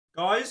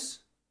Guys,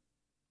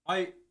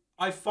 I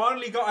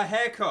finally got a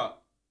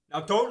haircut. Now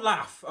don't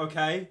laugh,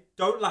 okay?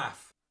 Don't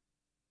laugh.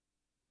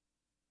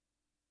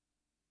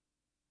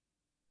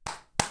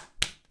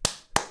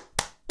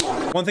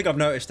 One thing I've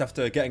noticed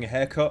after getting a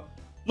haircut,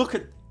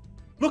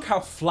 look how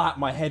flat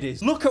my head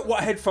is. Look at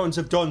what headphones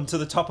have done to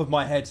the top of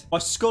my head. My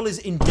skull is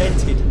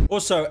indented.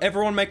 Also,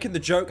 everyone making the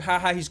joke,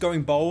 haha, he's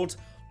going bald.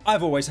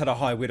 I've always had a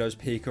high widow's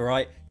peak, all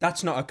right?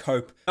 That's not a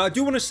cope. Now, I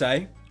do want to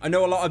say, I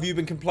know a lot of you have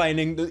been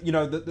complaining that, you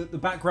know, the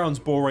background's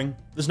boring.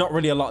 There's not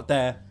really a lot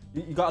there.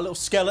 You got a little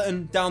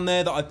skeleton down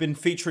there that I've been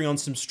featuring on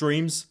some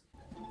streams.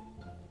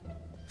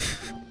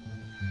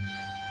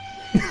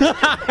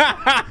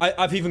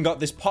 I've even got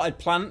this potted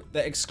plant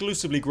that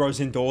exclusively grows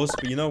indoors,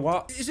 but you know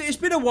what? It's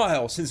been a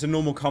while since a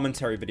normal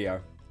commentary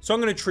video, so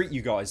I'm going to treat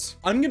you guys.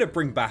 I'm going to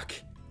bring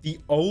back the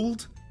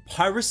old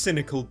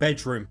Pyrocynical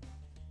bedroom.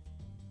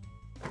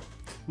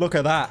 Look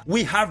at that.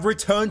 We have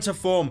returned to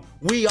form.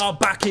 We are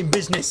back in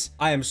business.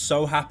 I am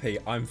so happy.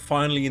 I'm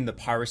finally in the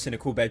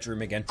Pyrocynical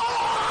bedroom again.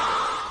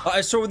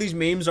 I saw these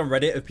memes on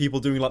Reddit of people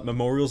doing like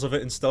memorials of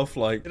it and stuff.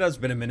 Like, it has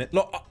been a minute.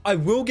 Look, I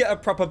will get a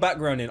proper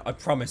background in, I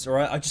promise, all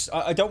right?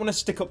 I don't want to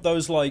stick up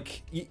those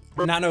like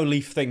nano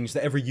leaf things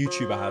that every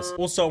YouTuber has.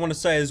 Also, I want to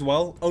say as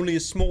well, only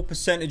a small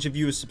percentage of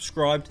you are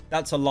subscribed.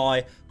 That's a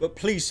lie, but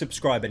please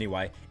subscribe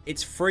anyway.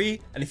 It's free,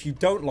 and if you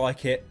don't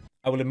like it,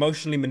 I will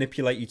emotionally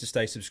manipulate you to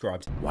stay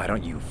subscribed. Why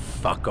don't you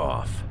fuck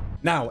off?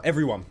 Now,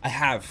 everyone, I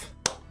have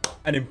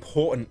an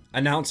important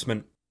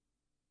announcement.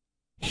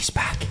 He's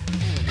back.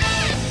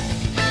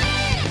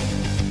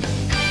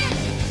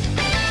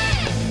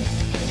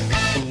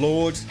 The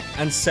Lord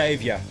and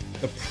Savior,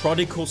 the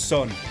prodigal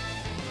son,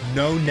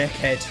 no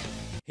neckhead.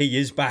 He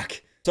is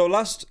back. So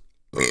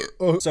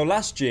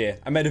last year,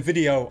 I made a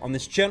video on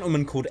this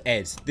gentleman called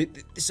Ed,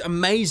 this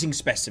amazing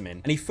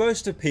specimen, and he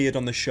first appeared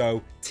on the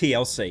show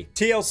TLC.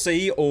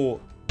 TLC, or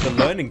the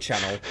Learning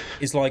Channel,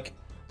 is like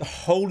the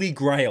holy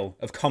grail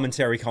of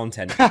commentary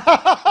content.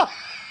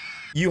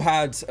 You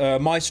had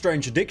My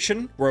Strange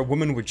Addiction, where a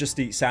woman would just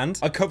eat sand.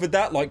 I covered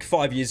that like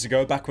 5 years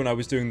ago, back when I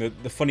was doing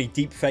the funny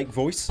deep fake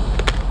voice.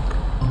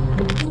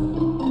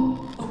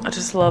 I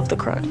just love the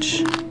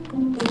crunch.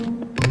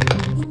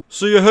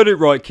 So you heard it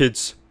right,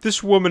 kids.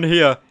 This woman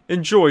here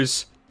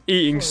enjoys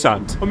eating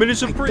sand. I mean,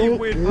 it's a pretty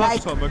weird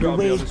pastime, I gotta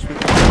be honest with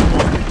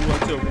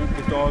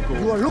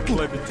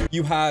you.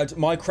 You had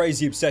My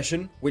Crazy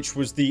Obsession, which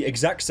was the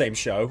exact same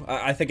show.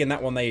 I think in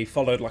that one they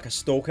followed like a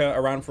stalker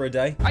around for a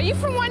day. Are you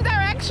from One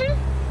Direction?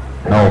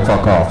 No,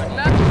 fuck off.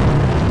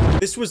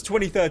 This was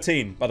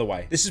 2013, by the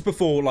way. This is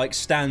before like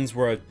stands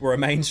were a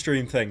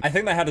mainstream thing. I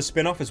think they had a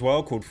spin-off as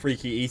well called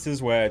Freaky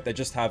Eaters, where they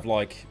just have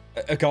like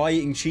a guy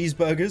eating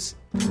cheeseburgers.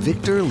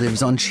 Victor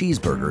lives on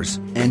cheeseburgers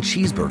and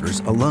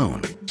cheeseburgers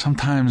alone.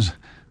 Sometimes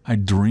I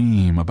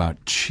dream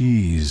about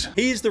cheese.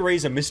 He is the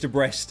reason Mr.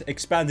 Breast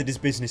expanded his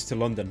business to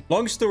London.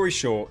 Long story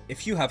short,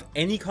 if you have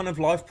any kind of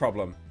life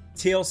problem,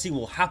 TLC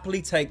will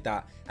happily take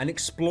that and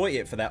exploit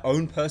it for their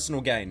own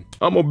personal gain.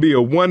 I'm gonna be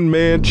a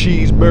one-man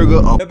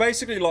cheeseburger. They're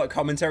basically like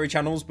commentary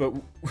channels, but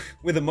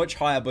with a much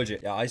higher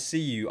budget. Yeah, I see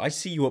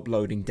you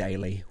uploading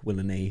daily,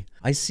 Willany.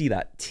 I see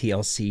that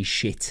TLC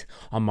shit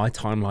on my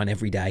timeline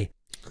every day.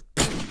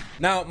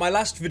 Now, my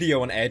last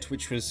video on Ed,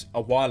 which was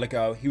a while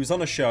ago, he was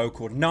on a show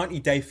called 90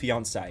 Day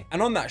Fiancé.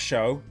 And on that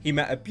show, he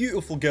met a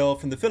beautiful girl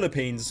from the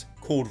Philippines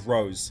called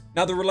Rose.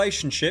 Now, the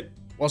relationship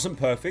wasn't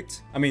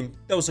perfect. I mean,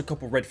 there was a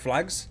couple red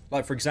flags.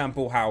 Like, for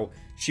example, how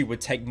she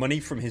would take money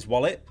from his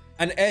wallet.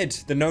 And Ed,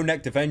 the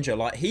no-necked Avenger,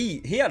 like,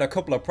 he had a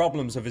couple of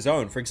problems of his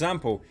own. For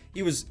example,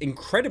 he was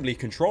incredibly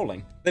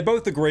controlling. They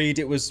both agreed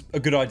it was a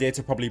good idea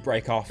to probably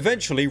break off.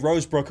 Eventually,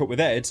 Rose broke up with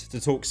Ed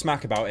to talk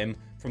smack about him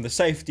from the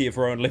safety of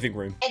her own living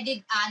room. I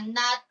did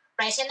not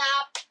present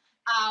up.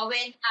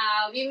 When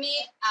we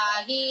meet,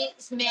 he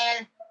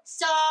smelled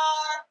sour,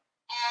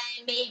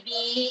 and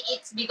maybe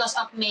it's because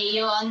of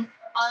Mayo on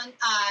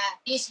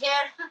his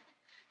hair.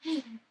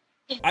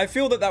 I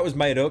feel that was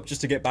made up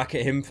just to get back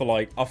at him for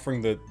like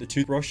offering the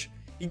toothbrush.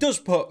 He does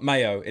put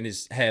mayo in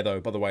his hair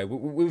though, by the way.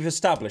 We've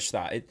established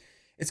that.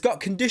 It's got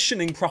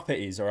conditioning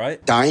properties, all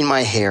right? Dyeing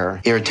my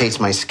hair irritates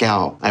my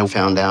scalp. I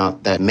found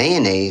out that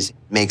mayonnaise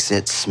makes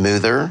it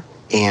smoother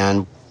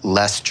and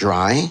less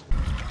dry.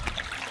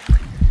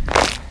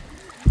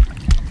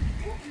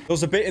 There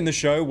was a bit in the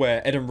show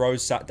where Ed and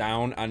Rose sat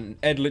down and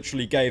Ed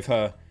literally gave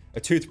her a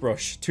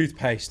toothbrush,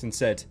 toothpaste, and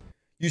said,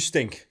 "You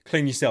stink,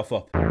 clean yourself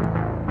up."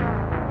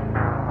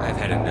 I've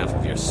had enough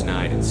of your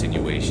snide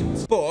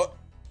insinuations. But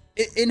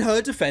in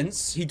her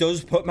defense, he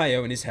does put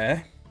mayo in his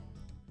hair.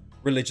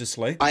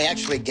 Religiously. I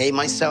actually gave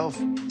myself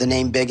the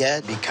name Big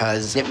Ed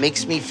because it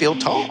makes me feel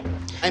tall.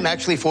 I'm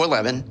actually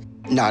 4'11",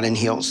 not in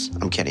heels.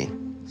 I'm kidding.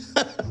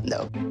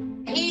 No.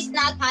 He's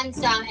not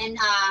handsome, and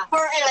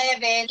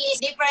 4'11" is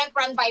different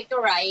from 5'2",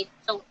 right?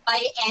 So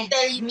by Ed,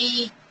 tell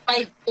me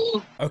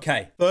 5'2".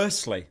 Okay,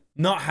 firstly,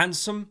 not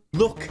handsome.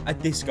 Look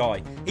at this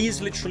guy. He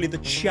is literally the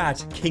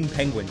Chad King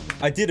Penguin.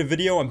 I did a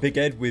video on Big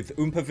Ed with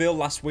Oompaville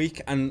last week,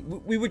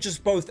 and we were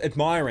just both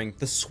admiring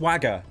the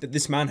swagger that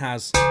this man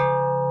has. There's a bit in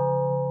the show where Ed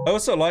and Rose sat down and Ed literally gave her a toothbrush, toothpaste, and said, "You stink, clean yourself up." I feel that was made up just to get back at him for like offering the toothbrush. I mean, there was a couple of problems of his own. For example, how she would take money from his wallet. And Eventually, Rose broke up with Ed to talk smack about him from the safety of her own living room. I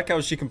also like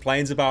how she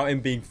complains about him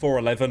being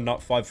 4'11",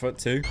 not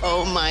 5'2".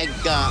 Oh my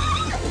God.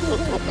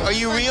 Are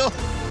you real?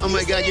 Oh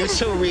my God, you're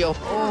so real.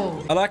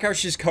 I like how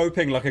she's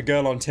coping like a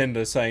girl on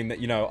Tinder, saying that,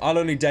 you know, I'll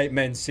only date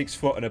men 6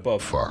 foot and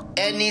above. Fuck.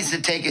 Ed needs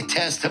to take a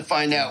test to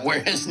find out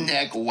where his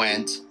neck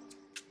went.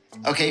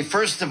 Okay,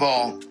 first of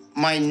all,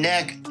 my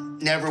neck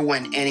never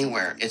went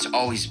anywhere. It's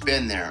always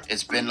been there.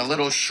 It's been a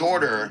little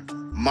shorter.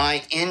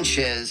 My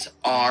inches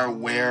are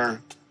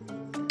where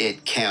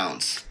it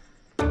counts.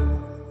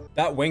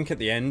 That wink at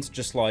the end,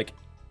 just like,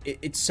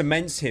 it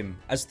cements him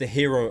as the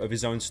hero of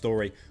his own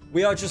story.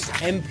 We are just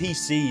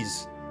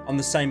NPCs on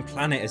the same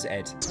planet as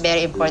Ed. It's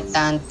very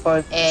important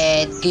for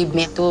Ed. Give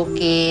me 2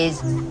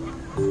 kids.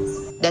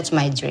 That's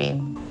my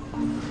dream.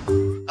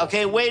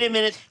 Okay, wait a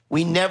minute.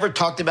 We never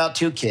talked about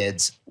 2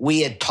 kids. We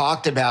had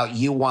talked about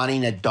you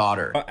wanting a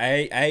daughter.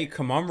 Hey,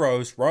 come on,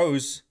 Rose.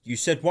 Rose, you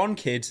said 1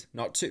 kid,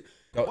 not 2.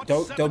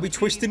 Don't be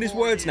twisting his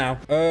words now.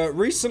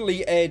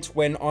 Recently, Ed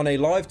went on a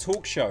live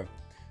talk show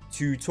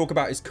to talk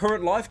about his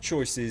current life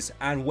choices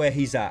and where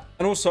he's at.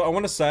 And also, I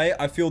want to say,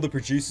 I feel the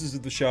producers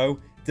of the show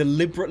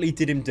deliberately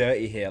did him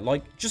dirty here.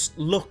 Like, just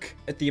look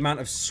at the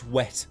amount of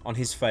sweat on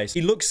his face.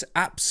 He looks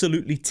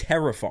absolutely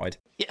terrified.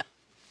 Yeah.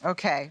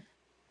 Okay.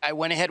 I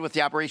went ahead with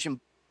the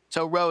operation.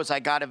 So, Rose, I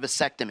got a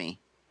vasectomy.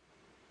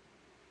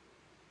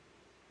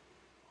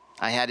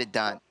 I had it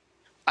done.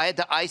 I had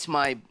to ice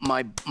my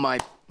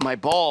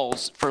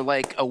balls for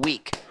like a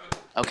week.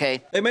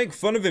 Okay? They make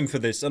fun of him for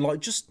this, and like,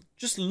 just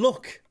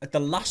look at the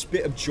last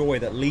bit of joy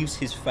that leaves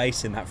his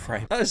face in that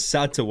frame. That is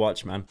sad to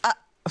watch, man.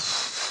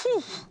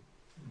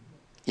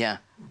 Yeah.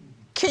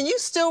 Can you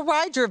still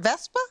ride your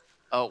Vespa?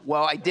 Oh,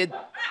 well, I did.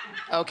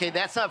 Okay,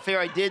 that's not fair.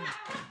 I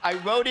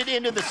rode it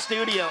into the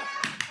studio.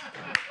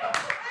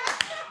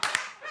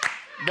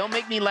 Don't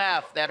make me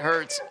laugh. That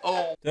hurts.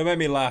 Oh. Don't make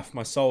me laugh.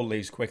 My soul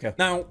leaves quicker.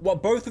 Now,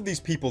 what both of these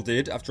people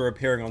did after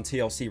appearing on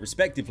TLC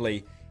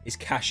respectively is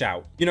cash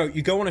out. You know,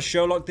 you go on a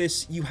show like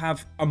this, you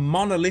have a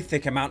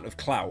monolithic amount of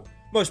clout.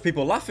 Most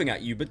people laughing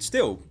at you, but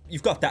still,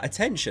 you've got that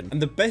attention.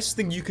 And the best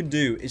thing you can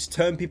do is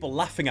turn people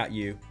laughing at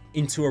you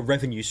into a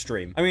revenue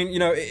stream. I mean, you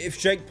know, if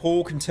Jake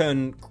Paul can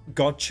turn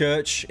God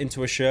Church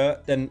into a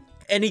shirt, then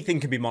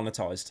anything can be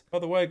monetized. By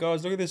the way,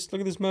 guys, look at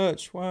this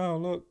merch. Wow,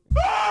 look.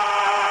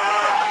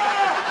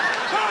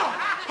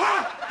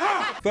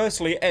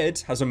 Firstly, Ed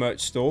has a merch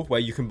store where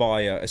you can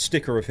buy a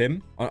sticker of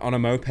him on a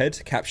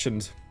moped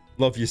captioned,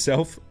 "Love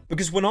yourself."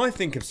 Because when I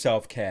think of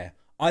self-care,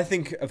 I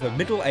think of a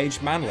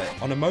middle-aged manlet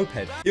on a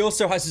moped. He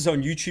also has his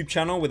own YouTube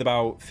channel with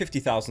about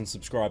 50,000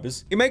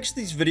 subscribers. He makes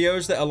these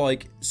videos that are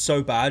like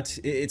so bad,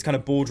 it's kind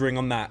of bordering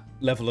on that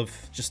level of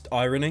just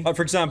irony. Like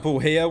for example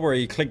here, where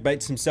he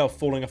clickbaits himself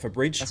falling off a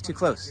bridge. That's too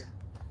close.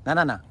 No.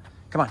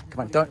 Come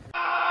on, don't.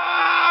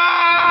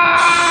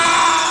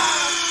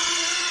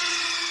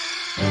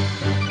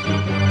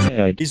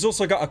 He's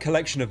also got a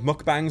collection of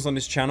mukbangs on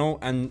his channel,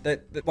 and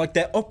they're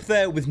up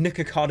there with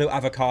Nikocado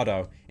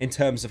Avocado in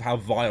terms of how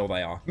vile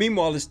they are.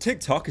 Meanwhile, his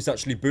TikTok is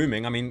actually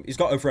booming. I mean, he's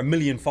got over 1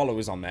 million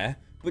followers on there,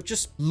 but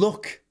just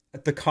look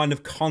at the kind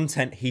of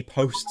content he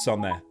posts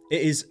on there.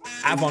 It is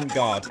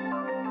avant-garde.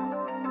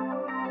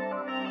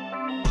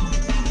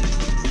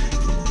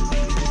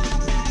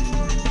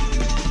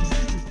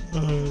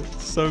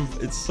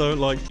 It's so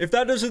like, if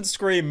that doesn't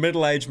scream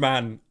middle-aged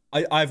man,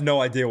 I have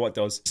no idea what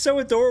does. So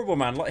adorable,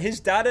 man. Like, his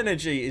dad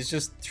energy is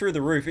just through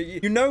the roof.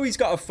 You know he's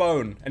got a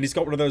phone, and he's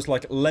got one of those,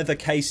 like, leather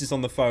cases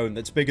on the phone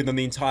that's bigger than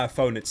the entire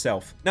phone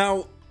itself.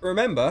 Now,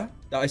 remember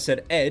that I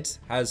said Ed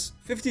has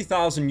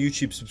 50,000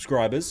 YouTube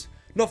subscribers.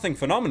 Nothing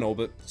phenomenal,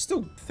 but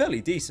still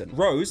fairly decent.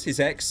 Rose, his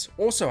ex,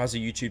 also has a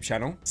YouTube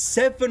channel.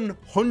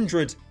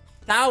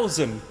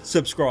 700,000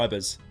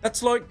 subscribers.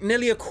 That's like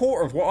nearly a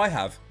quarter of what I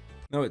have.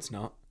 No, it's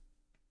not.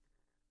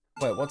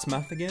 Wait, what's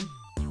math again?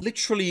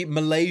 Literally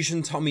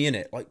Malaysian Tommy in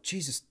it. Like,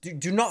 Jesus,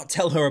 do not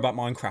tell her about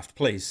Minecraft,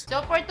 please.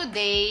 So for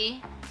today,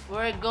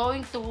 we're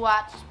going to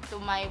watch to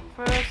my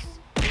first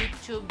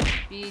YouTube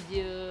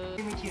video.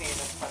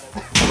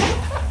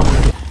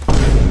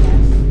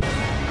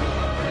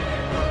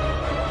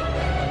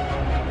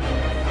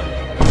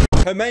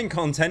 Her main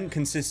content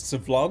consists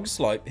of vlogs,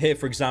 like here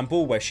for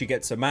example, where she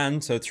gets a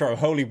man to throw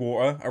holy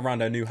water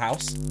around her new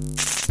house.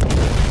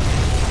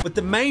 But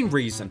the main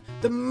reason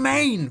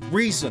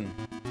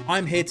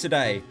I'm here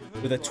today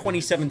with a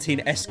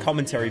 2017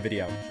 commentary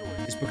video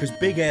is because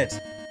Big Ed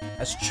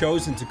has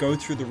chosen to go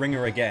through the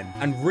ringer again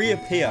and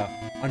reappear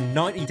on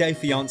 90 Day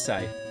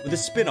Fiancé with a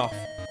spin-off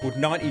called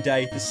 90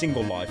 Day The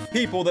Single Life.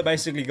 People that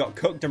basically got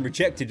cooked and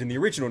rejected in the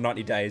original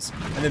 90 days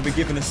and then been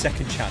given a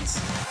second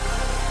chance.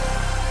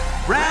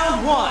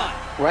 Round 1.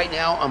 Right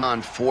now, I'm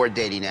on 4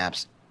 dating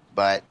apps,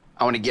 but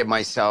I want to give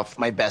myself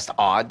my best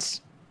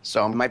odds,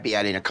 so I might be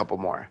adding a couple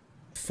more.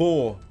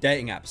 4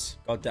 dating apps.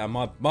 God damn,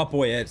 my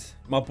boy Ed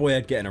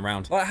getting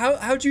around. Like,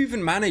 how do you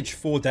even manage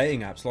 4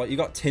 dating apps? Like, you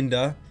got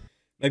Tinder,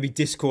 maybe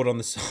Discord on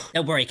the side.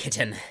 Don't worry,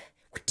 kitten.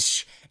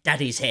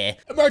 Daddy's here.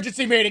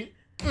 Emergency meeting.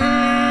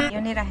 You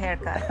need a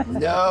haircut.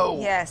 No.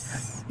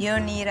 Yes, you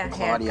need a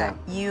Claudia.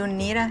 haircut. You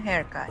need a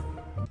haircut.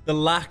 The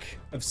lack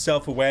of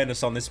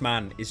self-awareness on this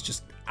man is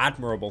just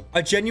admirable.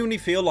 I genuinely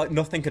feel like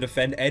nothing could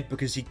offend Ed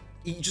because he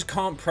just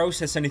can't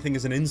process anything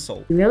as an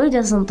insult. He really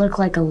doesn't look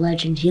like a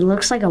legend. He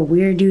looks like a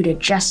weird dude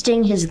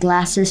adjusting his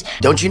glasses.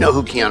 Don't you know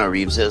who Keanu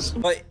Reeves is?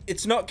 Like,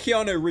 it's not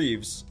Keanu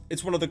Reeves.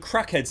 It's one of the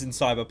crackheads in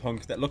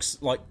Cyberpunk that looks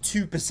like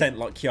 2%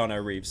 like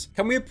Keanu Reeves.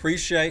 Can we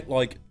appreciate,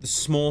 like, the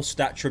small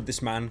stature of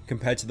this man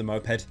compared to the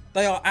moped?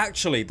 They are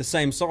actually the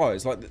same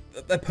size. Like,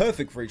 they're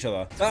perfect for each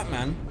other. That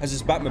man has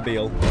his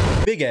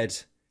Batmobile. Big Ed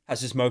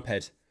has his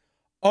moped.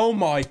 Oh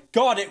my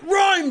god, it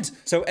rhymed!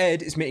 So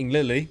Ed is meeting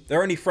Lily.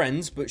 They're only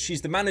friends, but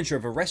she's the manager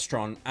of a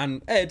restaurant,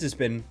 and Ed has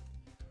been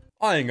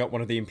eyeing up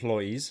one of the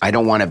employees. I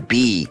don't want to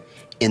be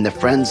in the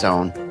friend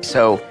zone,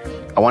 so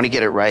I want to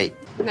get it right.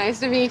 Nice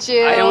to meet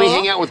you. I only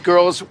hang out with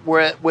girls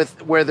where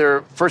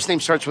their first name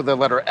starts with the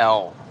letter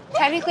L.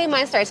 Technically,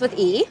 mine starts with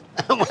E.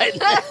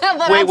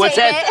 Wait, what's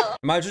that?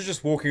 Imagine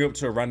just walking up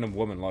to a random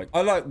woman like,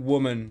 I like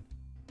women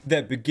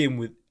that begin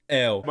with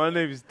L. My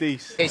name is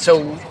Dees. Okay,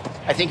 so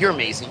I think you're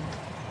amazing.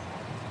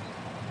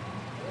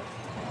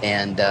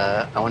 And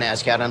I want to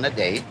ask you out on a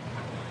date.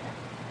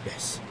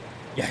 Yes.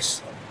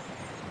 Yes.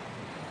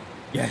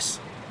 Yes.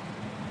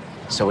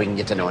 So we can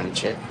get to know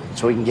each other.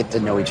 So we can get to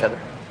know each other.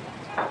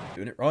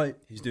 Doing it right.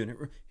 He's doing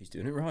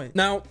it right.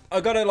 Now,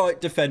 I gotta like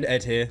defend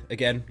Ed here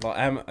again. Like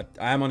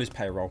I am on his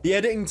payroll. The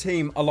editing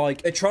team are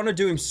like, they're trying to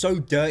do him so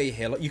dirty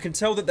here. Like you can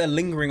tell that they're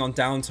lingering on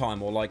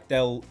downtime, or like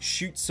they'll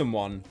shoot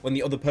someone when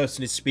the other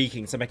person is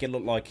speaking to make it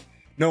look like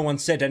no one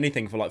said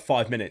anything for like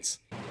 5 minutes.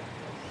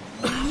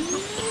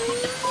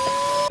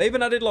 They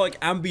even added like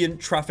ambient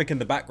traffic in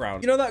the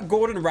background. You know that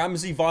Gordon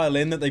Ramsay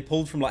violin that they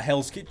pulled from like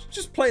Hell's Kitchen?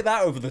 Just play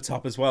that over the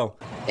top as well.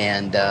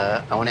 And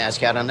I want to ask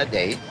you out on a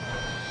date.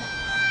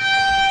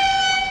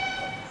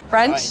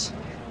 Brunch?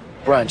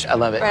 Brunch, I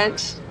love it.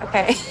 Brunch,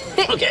 okay.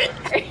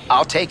 Okay,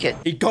 I'll take it.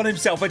 He got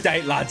himself a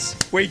date, lads.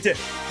 We did.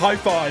 High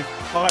five.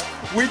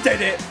 We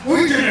did it.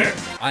 We did it.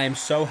 I am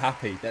so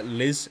happy that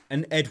Liz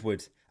and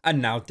Edward are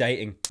now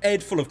dating.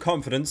 Ed, full of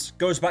confidence,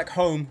 goes back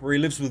home where he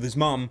lives with his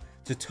mum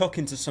to tuck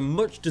into some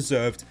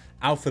much-deserved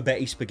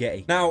alphabet-y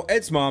spaghetti. Now,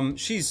 Ed's mum,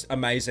 she's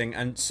amazing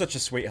and such a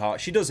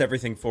sweetheart. She does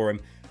everything for him,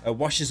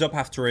 washes up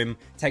after him,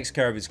 takes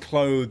care of his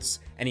clothes,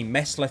 any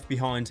mess left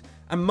behind,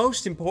 and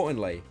most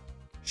importantly,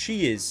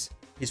 she is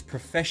his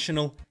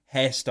professional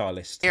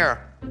hairstylist.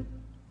 Hair.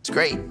 It's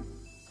great.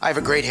 I have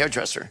a great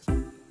hairdresser.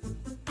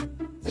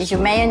 Did you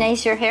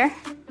mayonnaise your hair?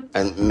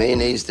 And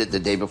mayonnaised it the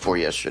day before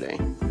yesterday.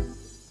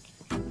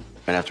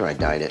 Right after I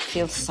dyed it.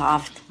 Feels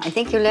soft. I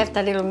think you left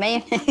a little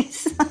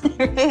mayonnaise on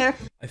your hair.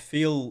 I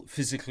feel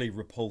physically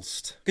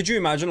repulsed. Could you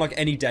imagine like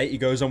any date he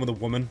goes on with a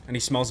woman and he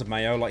smells of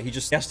mayo? Like he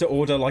has to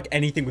order like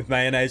anything with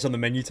mayonnaise on the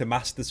menu to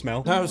mask the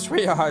smell. No,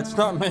 sweetheart, it's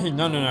not me.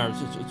 No.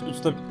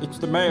 It's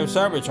the mayo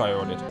sandwich I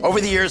ordered.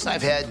 Over the years,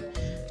 I've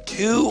had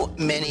too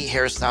many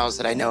hairstyles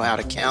that I know how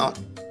to count.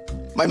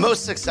 My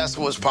most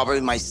successful was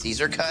probably my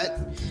Caesar cut,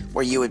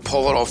 where you would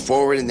pull it all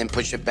forward and then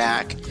push it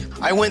back.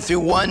 I went through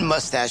one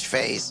mustache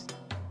phase.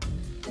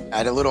 I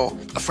had a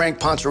Frank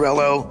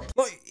Poncherello.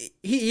 Like,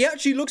 he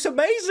actually looks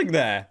amazing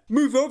there.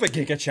 Move over,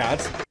 Giga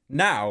Chad.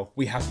 Now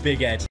we have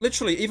Big Ed.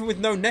 Literally, even with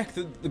no neck,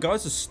 the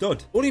guy's a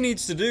stud. All he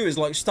needs to do is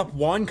like stop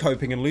wine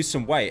coping and lose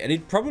some weight, and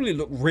he'd probably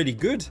look really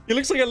good. He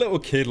looks like a little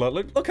kid.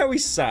 Like, look how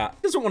he's sat.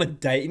 He doesn't want to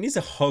date. He needs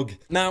a hug.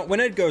 Now, when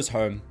Ed goes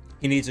home,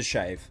 he needs a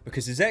shave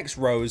because his ex,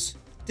 Rose,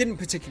 didn't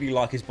particularly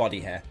like his body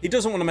hair. He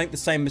doesn't want to make the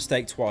same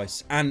mistake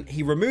twice, and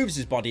he removes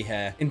his body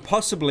hair in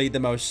possibly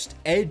the most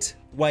Ed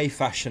way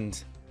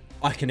fashioned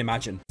I can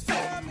imagine.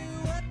 Come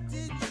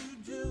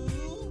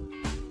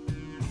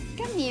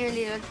here,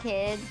 little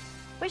kid.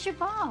 Where's your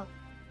ball?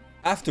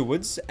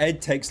 Afterwards,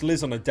 Ed takes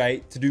Liz on a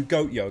date to do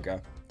goat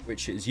yoga,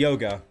 which is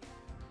yoga.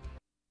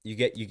 You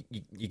get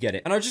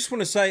it. And I just want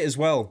to say as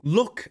well,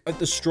 look at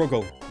the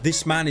struggle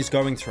this man is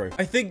going through.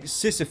 I think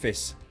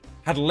Sisyphus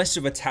had less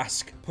of a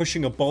task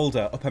pushing a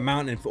boulder up a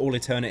mountain for all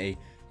eternity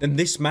than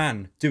this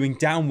man doing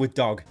downward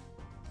dog.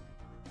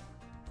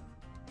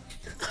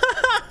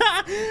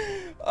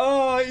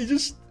 Oh,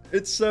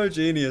 it's so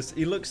genius.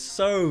 He looks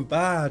so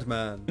bad,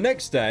 man. The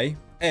next day,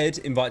 Ed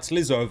invites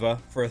Liz over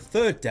for a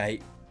third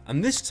date,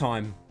 and this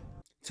time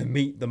to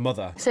meet the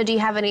mother. So do you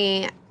have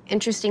any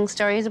interesting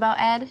stories about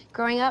Ed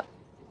growing up?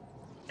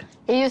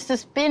 He used to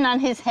spin on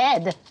his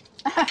head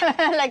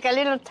like a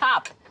little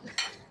top.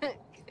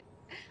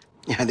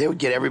 Yeah, they would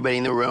get everybody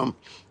in the room.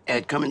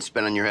 Ed, come and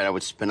spin on your head. I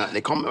would spin on.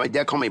 My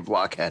dad called me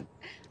blockhead.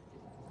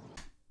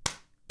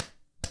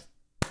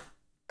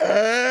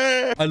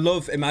 I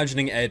love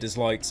imagining Ed as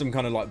like some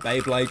kind of like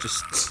Beyblade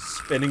just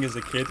spinning as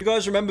a kid. You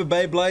guys remember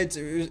Beyblades?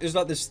 It was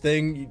like this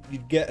thing.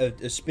 You'd get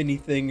a spinny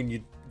thing and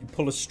you'd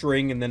pull a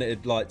string and then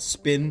it'd like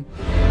spin.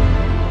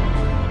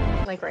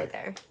 Like right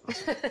there.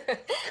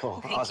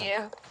 Cool. Thank Awesome.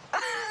 you.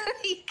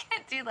 You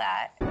can't do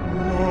that.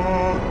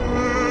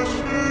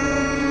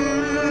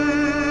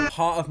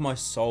 Part of my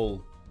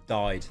soul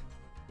died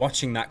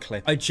watching that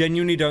clip. I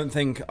genuinely don't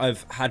think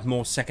I've had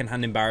more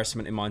secondhand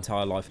embarrassment in my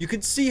entire life. You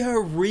could see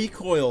her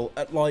recoil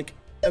at like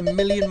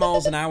 1,000,000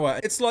 miles an hour.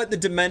 It's like the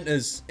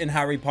Dementors in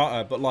Harry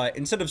Potter, but like,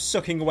 instead of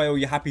sucking away all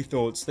your happy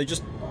thoughts, they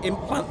just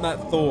implant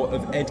that thought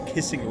of Ed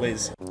kissing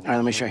Liz. All right,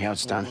 let me show you how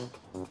it's done.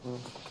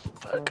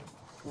 Fuck.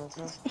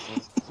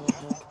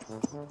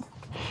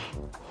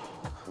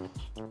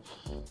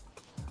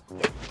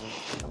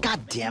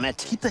 God damn it.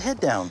 Keep the head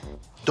down.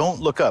 Don't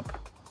look up.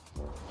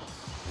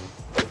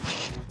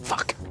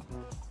 Fuck.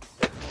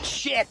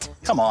 Shit.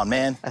 Come on,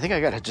 man. I think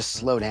I gotta just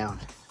slow down.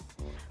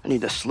 I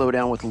need to slow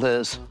down with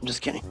Liz. I'm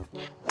just kidding.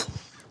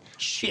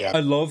 Shit. I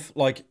love,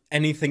 like,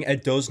 anything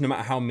Ed does, no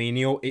matter how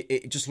menial,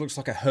 it just looks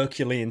like a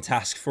Herculean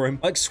task for him.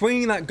 Like,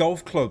 swinging that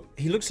golf club,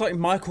 he looks like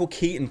Michael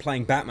Keaton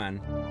playing Batman.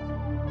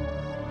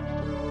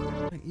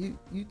 Like,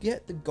 you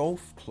get the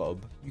golf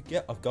club.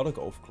 I've got a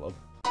golf club.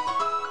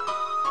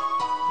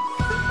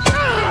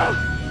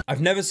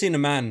 I've never seen a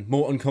man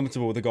more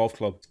uncomfortable with a golf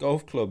club. It's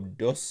golf club,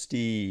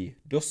 dusty.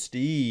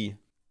 Dusty.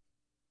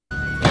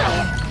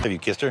 Have you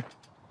kissed her?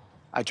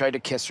 I tried to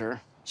kiss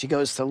her. She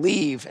goes to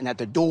leave, and at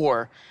the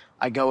door,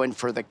 I go in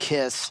for the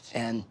kiss,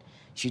 and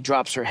she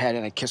drops her head,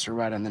 and I kiss her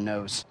right on the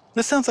nose.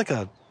 This sounds like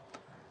a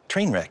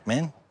train wreck,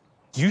 man.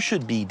 You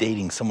should be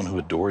dating someone who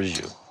adores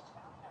you.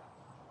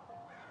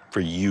 For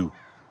you.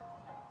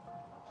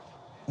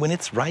 When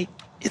it's right,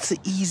 it's the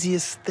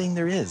easiest thing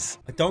there is.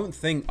 I don't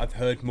think I've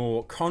heard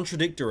more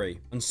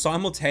contradictory and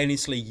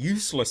simultaneously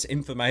useless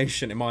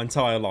information in my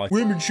entire life.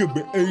 Women should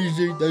be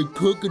easy, they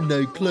cook and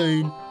they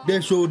clean,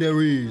 that's all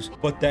there is.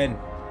 But then,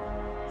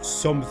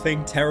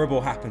 something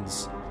terrible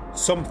happens.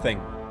 Something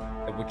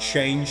that would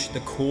change the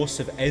course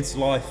of Ed's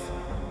life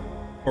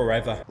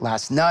forever.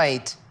 Last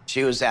night,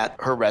 she was at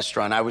her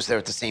restaurant. I was there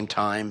at the same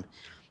time,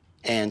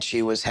 and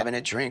she was having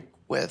a drink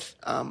with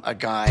a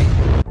guy.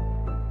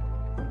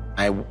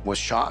 I was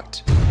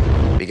shocked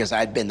because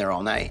I'd been there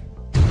all night,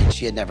 and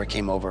she had never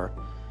came over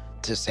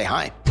to say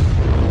hi.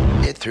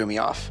 It threw me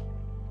off.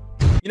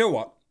 You know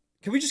what?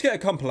 Can we just get a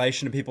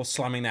compilation of people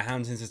slamming their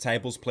hands into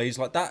tables, please?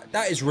 Like,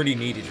 that is really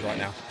needed right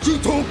now. She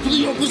talked to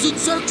the opposite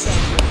sex.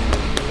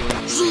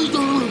 She's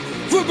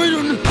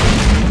forbidden.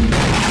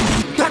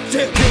 That's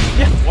it.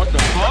 Yeah, what the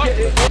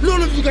fuck?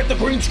 None of you get the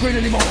green screen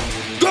anymore.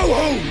 Go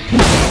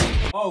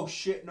home. Oh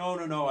shit,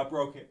 no, I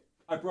broke it.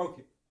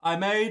 I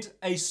made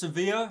a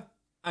severe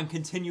and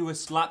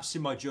continuous lapse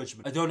in my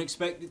judgment. I don't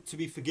expect it to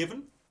be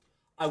forgiven.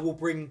 I will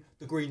bring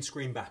the green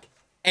screen back.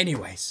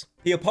 Anyways,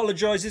 he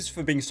apologizes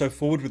for being so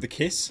forward with the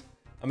kiss.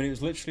 I mean, it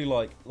was literally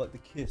like the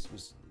kiss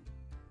was...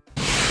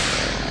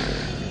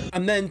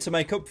 And then, to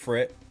make up for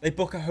it, they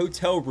book a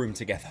hotel room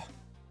together.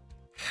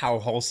 How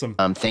wholesome.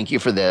 Thank you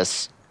for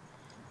this.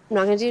 I'm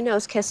not gonna do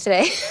nose kiss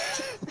today.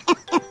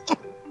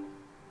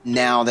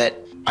 Now that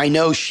I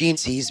know she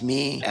sees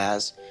me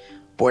as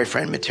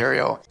boyfriend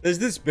material. There's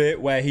this bit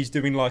where he's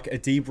doing like a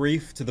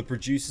debrief to the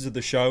producers of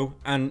the show,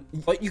 and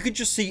like you could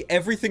just see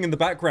everything in the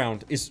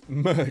background is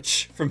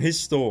merch from his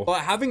store.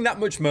 Like having that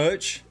much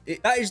merch,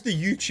 that is the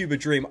YouTuber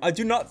dream. I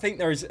do not think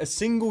there is a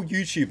single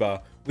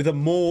YouTuber with a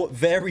more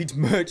varied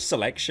merch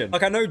selection.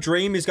 Like I know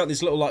Dream has got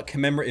these little like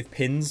commemorative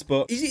pins,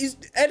 but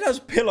Ed has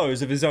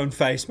pillows of his own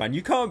face, man.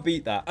 You can't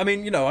beat that. I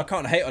mean, you know, I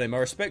can't hate on him. I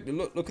respect it.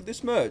 Look at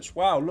this merch.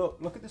 Wow,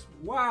 look at this.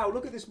 Wow,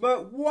 look at this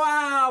merch.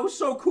 Wow,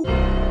 so cool.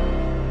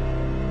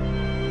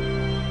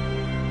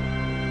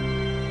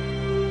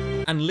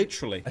 And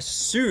literally, as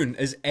soon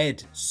as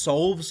Ed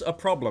solves a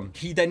problem,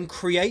 he then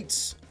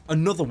creates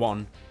another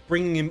one,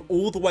 bringing him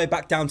all the way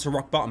back down to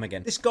rock bottom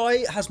again. This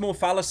guy has more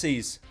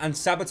fallacies and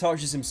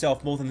sabotages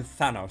himself more than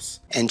Thanos.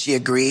 And she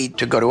agreed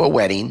to go to a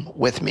wedding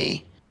with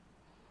me.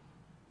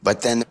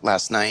 But then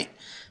last night,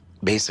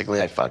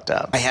 basically I fucked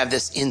up. I have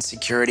this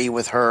insecurity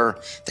with her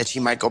that she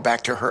might go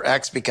back to her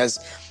ex because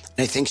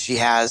I think she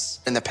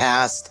has in the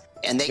past.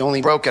 And they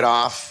only broke it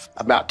off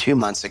about 2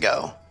 months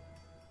ago.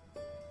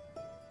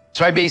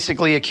 So I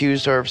basically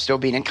accused her of still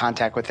being in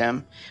contact with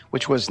him,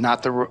 which was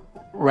not the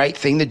right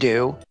thing to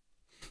do.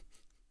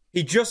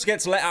 He just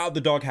gets let out of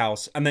the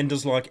doghouse and then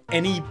does like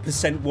any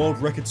 % world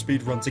record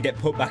speed run to get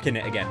put back in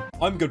it again.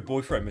 I'm good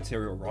boyfriend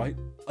material, right?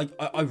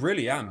 I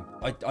really am.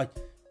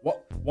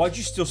 Why'd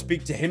you still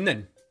speak to him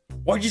then?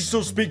 Why'd you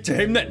still speak to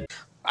him then?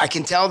 I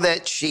can tell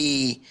that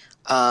she,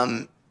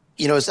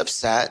 you know, is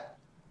upset.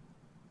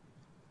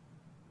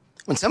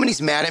 When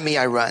somebody's mad at me,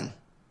 I run.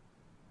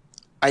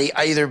 I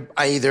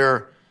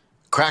either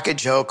crack a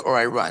joke or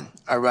I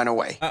run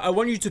away. I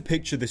want you to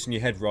picture this in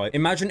your head, right?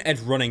 Imagine Ed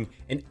running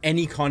in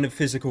any kind of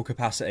physical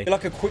capacity.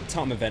 Like a quick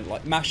time event,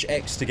 like mash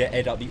X to get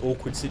Ed out of the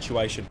awkward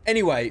situation.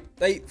 Anyway,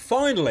 they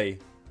finally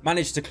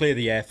managed to clear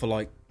the air for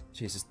like,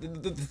 Jesus,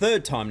 the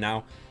third time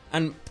now.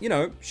 And, you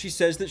know, she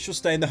says that she'll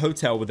stay in the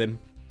hotel with him.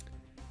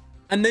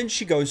 And then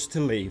she goes to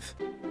leave.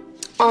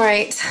 All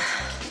right,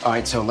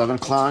 so 11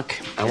 o'clock,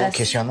 I won't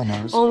kiss you on the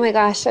nose. Oh my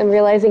gosh, I'm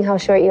realizing how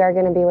short you are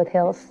gonna be with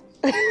heels.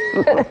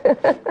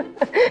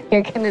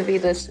 You're gonna be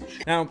this.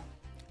 Now,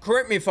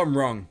 correct me if I'm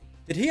wrong,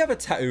 Did he have a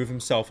tattoo of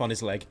himself on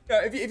his leg?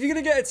 If you're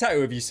gonna get a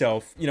tattoo of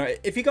yourself, you know,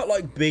 if you got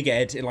like Big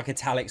Ed in like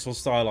italics or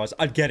stylized,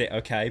 I'd get it,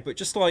 okay? But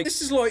just like,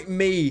 this is like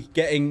me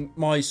getting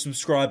my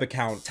subscriber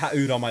count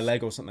tattooed on my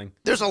leg or something.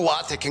 There's a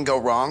lot that can go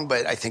wrong,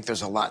 but I think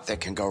there's a lot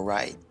that can go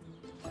right.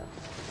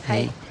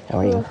 Hey. How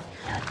are you?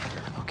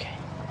 Okay.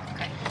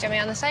 Do you want me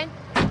on the side?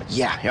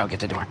 Yeah, here, I'll get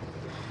the door.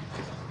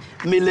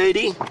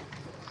 Milady.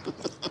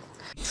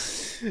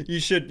 You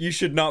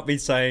should not be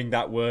saying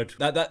that word.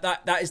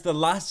 That is the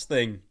last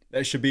thing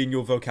that should be in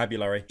your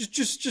vocabulary.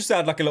 Just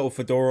add like a little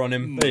fedora on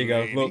him. There you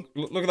go.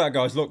 Look at that,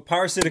 guys. Look,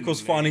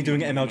 Pyrocynical's finally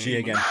doing MLG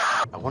again.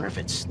 I wonder if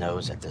it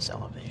snows at this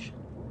elevation.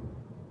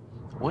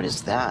 What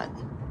is that?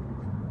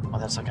 Oh,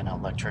 that's like an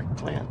electric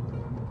plant.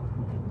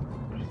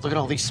 Look at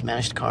all these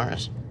smashed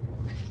cars.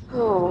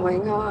 Oh my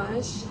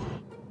gosh.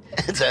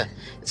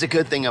 It's a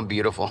good thing I'm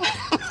beautiful.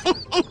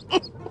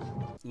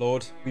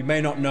 Lord, we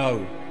may not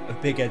know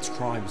of Big Ed's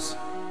crimes,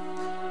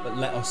 but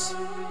let us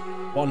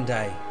one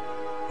day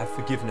have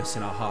forgiveness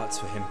in our hearts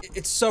for him.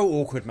 It's so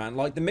awkward, man.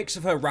 Like the mix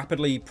of her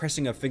rapidly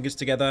pressing her fingers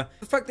together.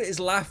 The fact that his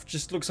laugh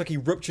just looks like he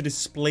ruptured his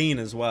spleen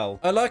as well.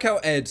 I like how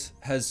Ed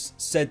has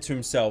said to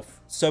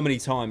himself so many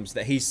times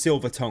that he's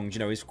silver-tongued, you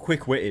know, he's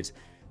quick-witted.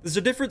 There's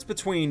a difference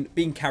between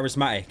being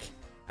charismatic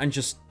and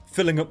just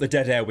filling up the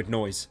dead air with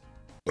noise.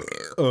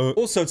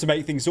 Also, to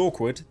make things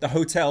awkward, the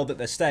hotel that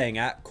they're staying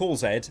at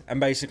calls Ed and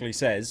basically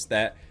says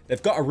that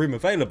they've got a room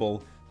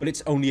available, but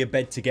it's only a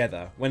bed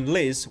together, when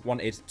Liz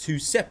wanted 2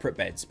 separate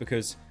beds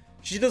because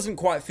she doesn't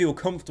quite feel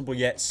comfortable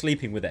yet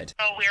sleeping with Ed.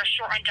 Oh, we're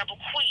short on double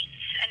queens,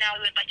 and now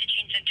we would like to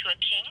change them to a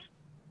king.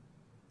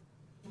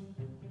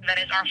 That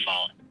is our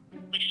fault.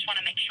 We just want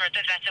to make sure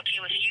that that's okay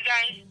with you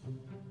guys.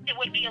 It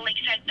would be a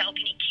lakeside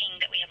balcony king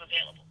that we have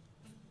available.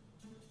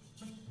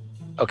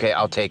 Okay,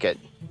 I'll take it.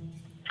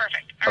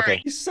 Perfect.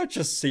 Okay. He's such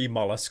a sea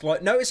mollusk.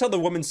 Like, notice how the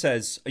woman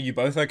says, "Are you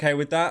both okay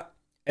with that?"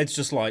 Ed's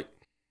just like,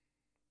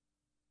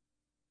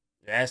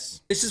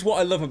 yes. This is what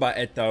I love about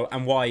Ed, though,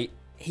 and why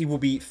he will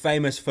be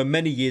famous for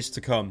many years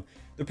to come.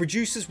 The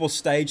producers will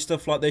stage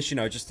stuff like this, you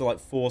know, just to like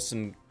force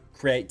and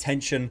create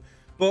tension.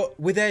 But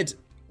with Ed,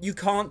 you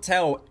can't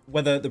tell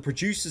whether the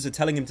producers are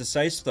telling him to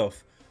say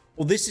stuff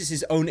or this is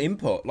his own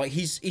input. Like,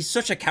 he's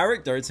such a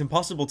character, it's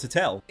impossible to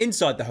tell.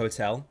 Inside the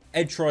hotel,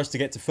 Ed tries to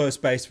get to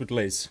first base with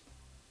Liz.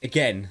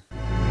 Again.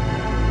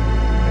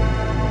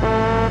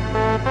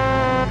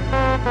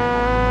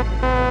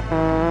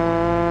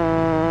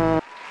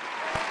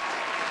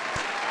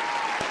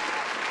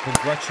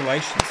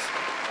 Congratulations.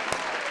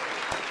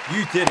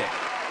 You did it.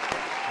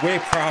 We're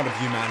proud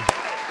of you, man.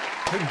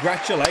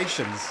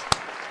 Congratulations.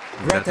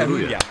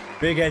 Grataluya.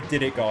 Big Ed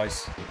did it,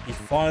 guys. He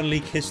finally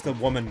kissed a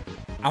woman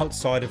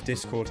outside of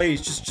Discord.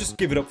 Please, just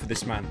give it up for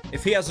this man.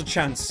 If he has a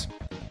chance,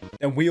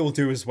 then we all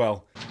do as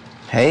well.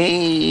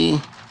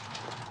 Hey,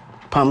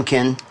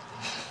 pumpkin,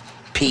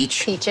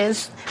 peach.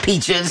 Peaches.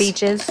 Peaches.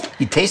 Peaches.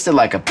 You tasted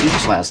like a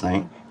peach last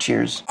night.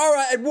 Cheers. All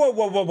right, Ed,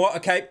 whoa.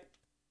 Okay.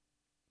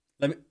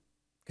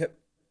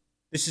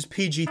 This is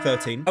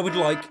PG-13. I would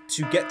like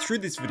to get through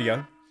this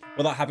video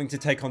without having to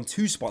take on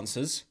 2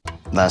 sponsors.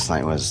 Last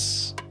night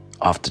was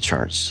off the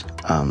charts.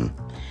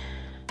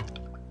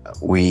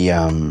 We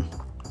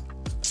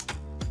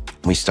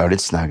started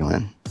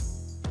snuggling.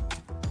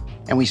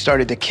 And we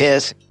started to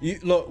kiss.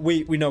 Look,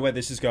 we know where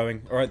this is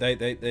going. All right,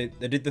 they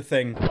did the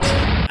thing.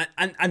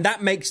 And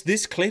that makes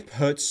this clip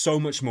hurt so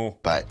much more.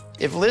 But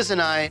if Liz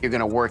and I are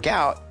gonna work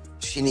out,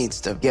 she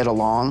needs to get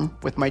along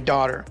with my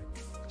daughter.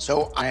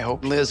 So I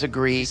hope Liz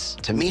agrees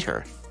to meet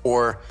her,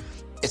 or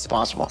it's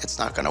possible it's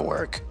not gonna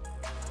work.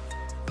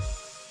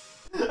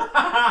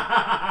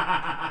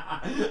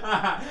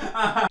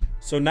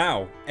 So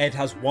now, Ed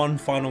has one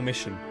final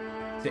mission,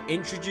 to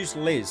introduce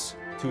Liz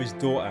to his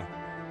daughter,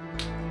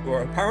 who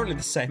are apparently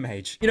the same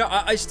age. You know,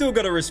 I still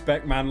gotta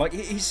respect, man, like,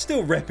 he's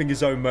still repping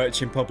his own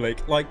merch in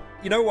public. Like,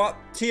 you know what?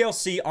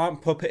 TLC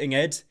aren't puppeting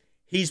Ed,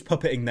 he's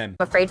puppeting them.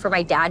 I'm afraid for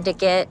my dad to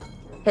get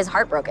his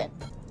heart broken.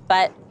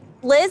 But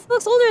Liz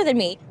looks older than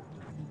me.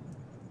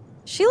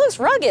 She looks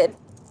rugged.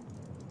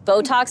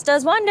 Botox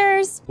does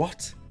wonders.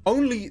 What?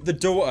 Only the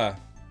daughter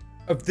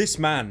of this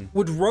man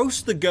would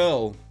roast the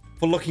girl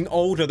for looking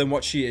older than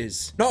what she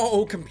is. Not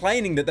all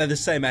complaining that they're the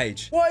same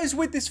age. What is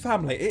with this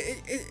family?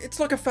 It's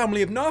like a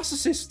family of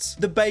narcissists.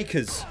 The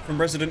Bakers from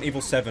Resident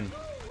Evil 7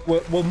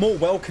 were more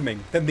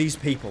welcoming than these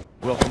people.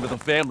 Welcome to the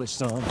family,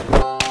 son.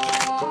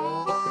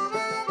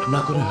 I'm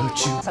not gonna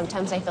hurt you.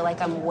 Sometimes I feel like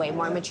I'm way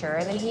more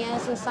mature than he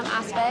is in some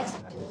aspects.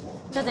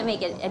 Doesn't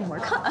make it any more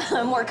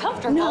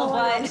comfortable, No,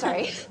 but... I'm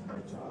sorry.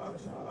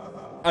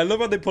 I love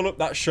how they pull up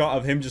that shot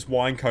of him just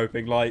wine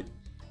coping. Like,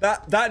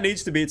 that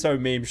needs to be its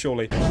own meme,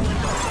 surely.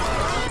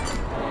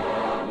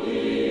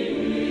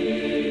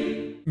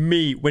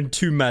 Me, when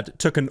too mad,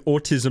 took an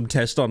autism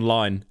test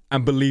online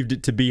and believed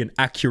it to be an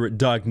accurate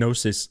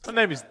diagnosis. My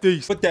name is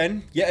Deese. But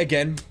then, yet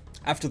again,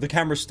 after the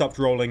camera stopped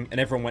rolling and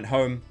everyone went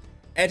home,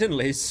 Ed and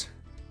Liz,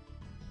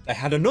 they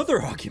had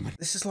another argument.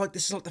 This is like the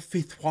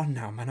 5th one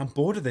now, man. I'm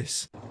bored of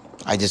this.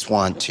 I just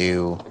want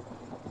to,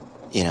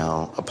 you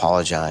know,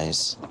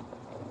 apologize.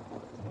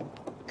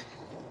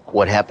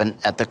 what happened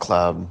at the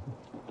club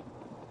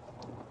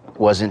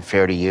wasn't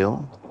fair to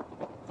you.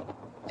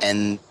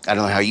 And I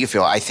don't know how you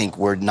feel. I think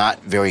we're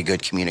not very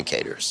good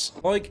communicators.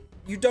 Like,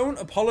 you don't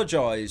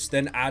apologize,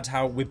 then add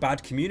how we're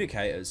bad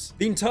communicators.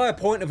 The entire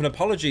point of an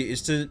apology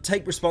is to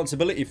take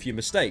responsibility for your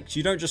mistakes.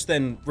 You don't just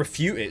then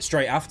refute it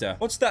straight after.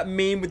 What's that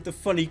meme with the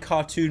funny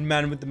cartoon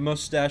man with the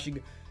mustache?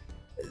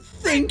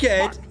 Think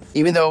it.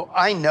 Even though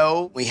I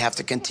know we have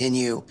to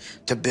continue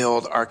to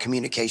build our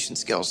communication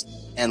skills,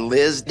 and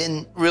Liz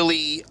didn't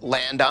really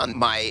land on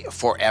my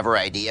forever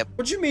idea.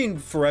 What do you mean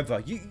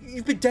forever?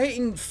 You've been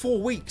dating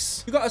 4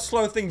 weeks. You gotta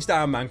slow things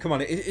down, man. Come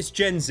on, it's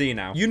Gen Z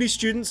now. Uni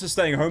students are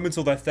staying home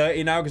until they're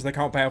 30 now because they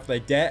can't pay off their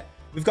debt.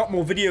 We've got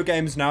more video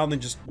games now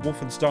than just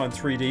Wolfenstein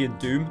 3D and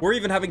Doom. We're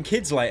even having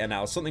kids later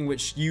now, something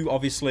which you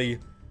obviously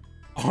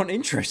aren't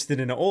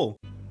interested in at all.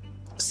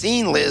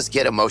 Seeing Liz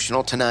get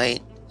emotional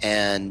tonight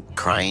and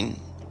crying,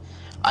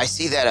 I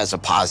see that as a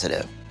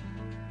positive.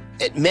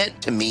 It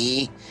meant to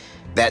me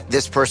that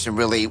this person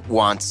really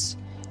wants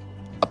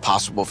a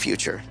possible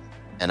future,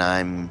 and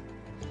I'm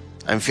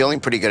feeling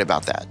pretty good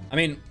about that. I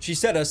mean, she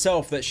said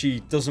herself that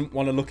she doesn't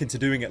want to look into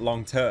doing it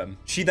long term.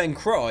 She then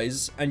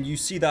cries, and you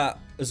see that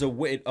as a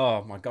win.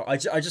 Oh my god, I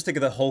just think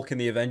of the Hulk in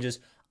the Avengers.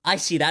 I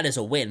see that as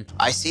a win.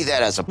 I see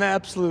that as an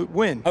absolute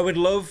win. I would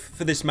love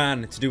for this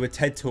man to do a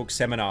TED Talk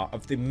seminar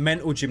of the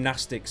mental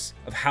gymnastics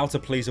of how to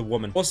please a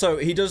woman. Also,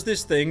 he does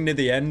this thing near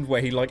the end where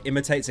he like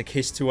imitates a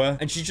kiss to her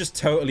and she just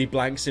totally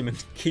blanks him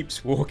and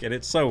keeps walking.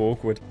 It's so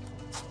awkward.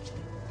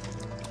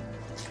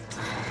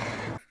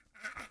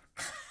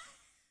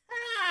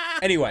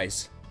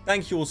 Anyways,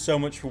 thank you all so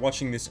much for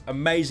watching this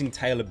amazing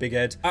tale of Big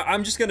Ed.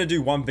 I'm just going to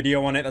do one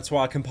video on it. That's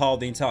why I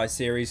compiled the entire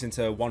series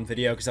into one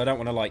video because I don't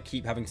want to like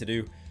keep having to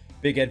do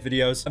Big Ed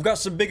videos. I've got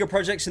some bigger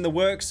projects in the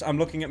works. I'm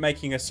looking at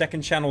making a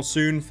second channel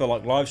soon for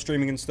like live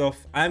streaming and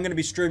stuff. I am going to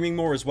be streaming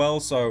more as well,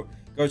 so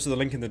go to the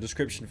link in the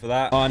description for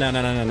that. Oh, no.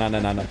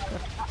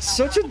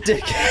 Such a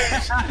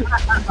dickhead.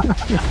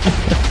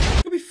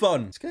 It's gonna be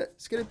fun.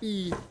 It's gonna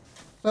be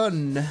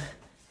fun.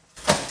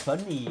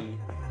 Funny.